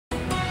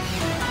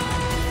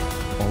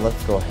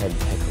let's go ahead and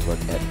take a look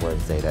at where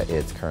Zeta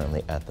is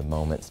currently at the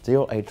moment.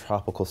 Still a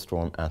tropical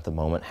storm at the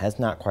moment, has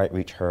not quite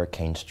reached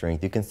hurricane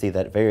strength. You can see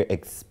that very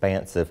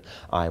expansive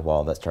eye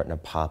wall that's starting to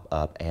pop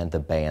up and the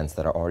bands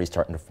that are already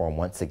starting to form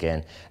once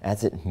again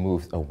as it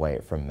moves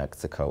away from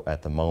Mexico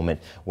at the moment.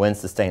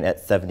 Winds sustained at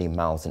 70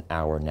 miles an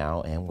hour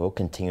now and will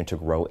continue to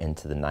grow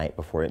into the night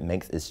before it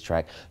makes its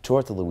track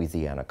towards the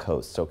Louisiana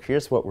coast. So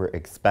here's what we're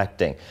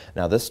expecting.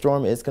 Now this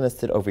storm is going to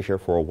sit over here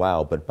for a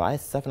while, but by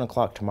 7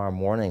 o'clock tomorrow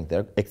morning,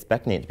 they're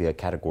expecting it to be a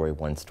Category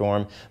 1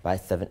 storm by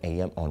 7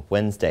 a.m. on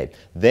Wednesday.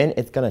 Then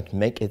it's going to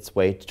make its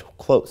way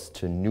close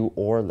to New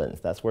Orleans.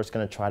 That's where it's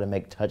going to try to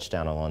make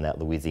touchdown along that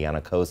Louisiana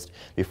coast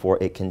before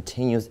it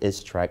continues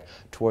its trek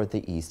toward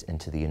the east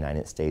into the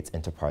United States,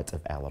 into parts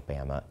of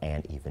Alabama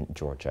and even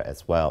Georgia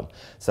as well.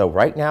 So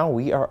right now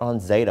we are on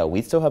Zeta.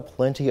 We still have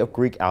plenty of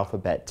Greek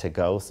alphabet to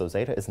go, so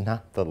Zeta is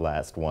not the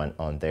last one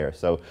on there.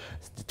 So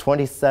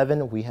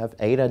 27, we have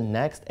Eta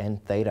next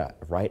and Theta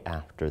right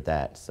after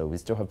that. So we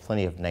still have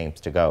plenty of names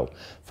to go.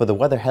 For the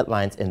weather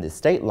headlines in the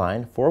state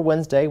line, for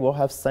Wednesday, we'll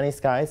have sunny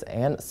skies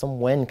and some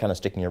wind kind of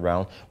sticking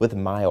around with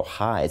mild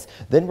highs.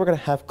 Then we're going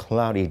to have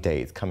cloudy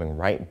days coming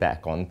right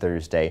back on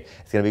Thursday.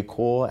 It's going to be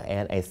cool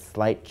and a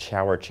slight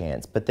shower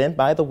chance. But then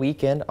by the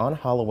weekend on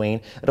Halloween,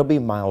 it'll be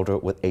milder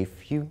with a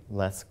few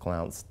less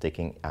clouds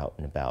sticking out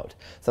and about.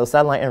 So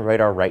satellite and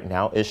radar right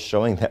now is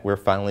showing that we're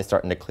finally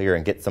starting to clear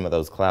and get some of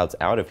those clouds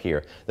out of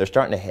here. They're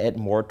starting to head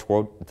more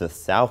toward the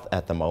south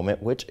at the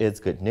moment, which is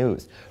good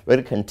news. We're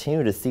going to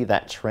continue to see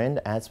that trend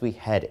as we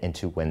head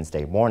into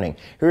Wednesday morning.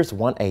 Here's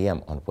 1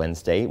 a.m. on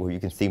Wednesday where you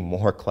can see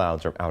more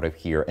clouds are out of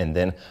here, and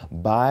then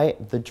by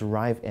the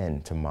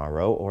drive-in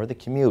tomorrow or the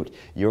commute,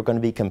 you're going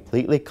to be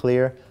completely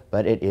clear,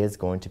 but it is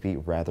going to be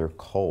rather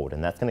cold,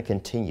 and that's going to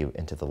continue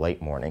into the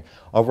late morning.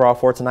 Overall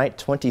for tonight,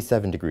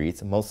 27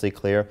 degrees, mostly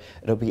clear.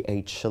 It'll be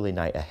a chilly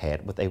night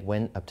ahead with a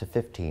wind up to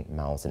 15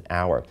 miles an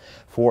hour.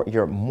 For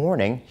your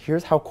morning,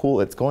 here's how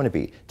cool it's going to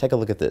be. Take a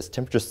look at this.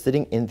 Temperatures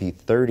sitting in the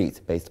 30s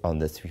based on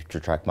this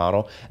future track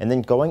model, and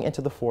then going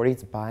into the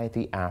 40s by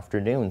the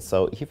afternoon.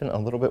 So even a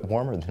little bit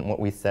warmer than what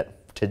we set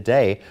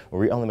today, where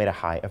we only made a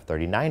high of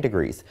 39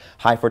 degrees.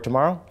 High for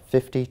tomorrow,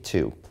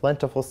 52.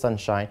 Plentiful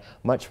sunshine,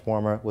 much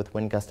warmer with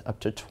wind gusts up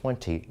to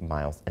 20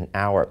 miles an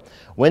hour.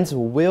 Winds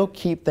will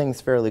keep things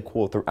fairly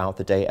cool throughout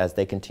the day as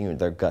they continue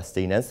their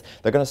gustiness.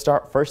 They're going to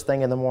start first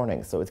thing in the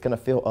morning, so it's going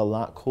to feel a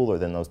lot cooler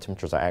than those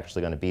temperatures are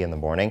actually going to be in the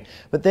morning.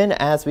 But then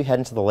as we head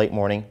into the late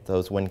morning,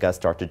 those wind gusts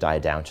start to die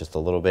down just a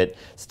little bit,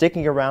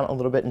 sticking around a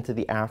little bit into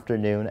the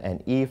afternoon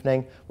and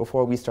evening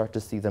before we start to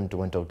see them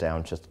dwindle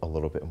down just a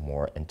little bit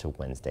more into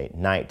Wednesday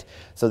night.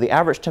 So the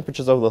average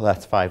temperatures over the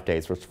last 5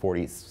 days was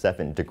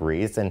 47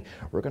 degrees, and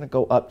we're going to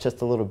go up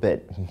just a little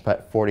bit,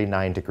 but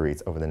 49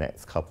 degrees over the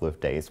next couple of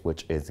days,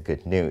 which is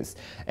good news.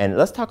 And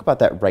let's talk about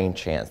that rain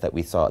chance that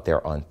we saw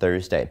there on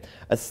Thursday.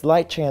 A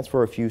slight chance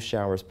for a few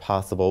showers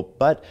possible,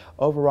 but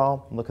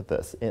overall, look at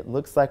this. It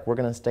looks like we're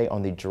going to stay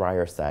on the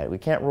drier side. We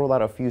can't rule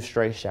out a few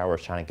stray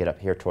showers trying to get up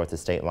here towards the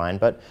state line,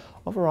 but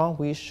overall,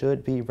 we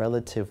should be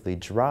relatively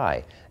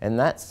dry. And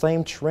that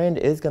same trend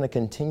is going to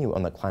continue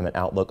on the climate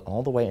outlook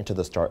all the way into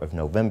the start of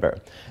November.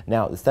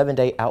 Now, the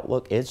 7-day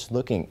outlook is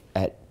looking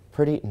at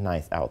pretty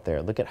nice out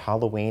there. Look at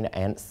Halloween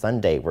and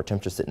Sunday, where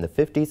temperatures sit in the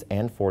 50s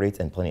and 40s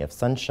and plenty of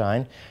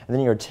sunshine. And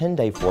then your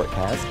 10-day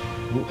forecast,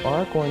 you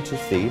are going to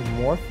see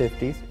more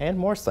 50s and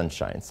more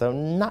sunshine. So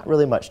not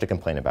really much to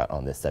complain about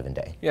on this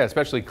 7-day. Yeah,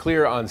 especially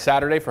clear on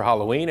Saturday for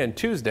Halloween and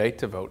Tuesday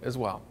to vote as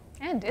well.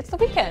 And it's the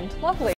weekend. Lovely.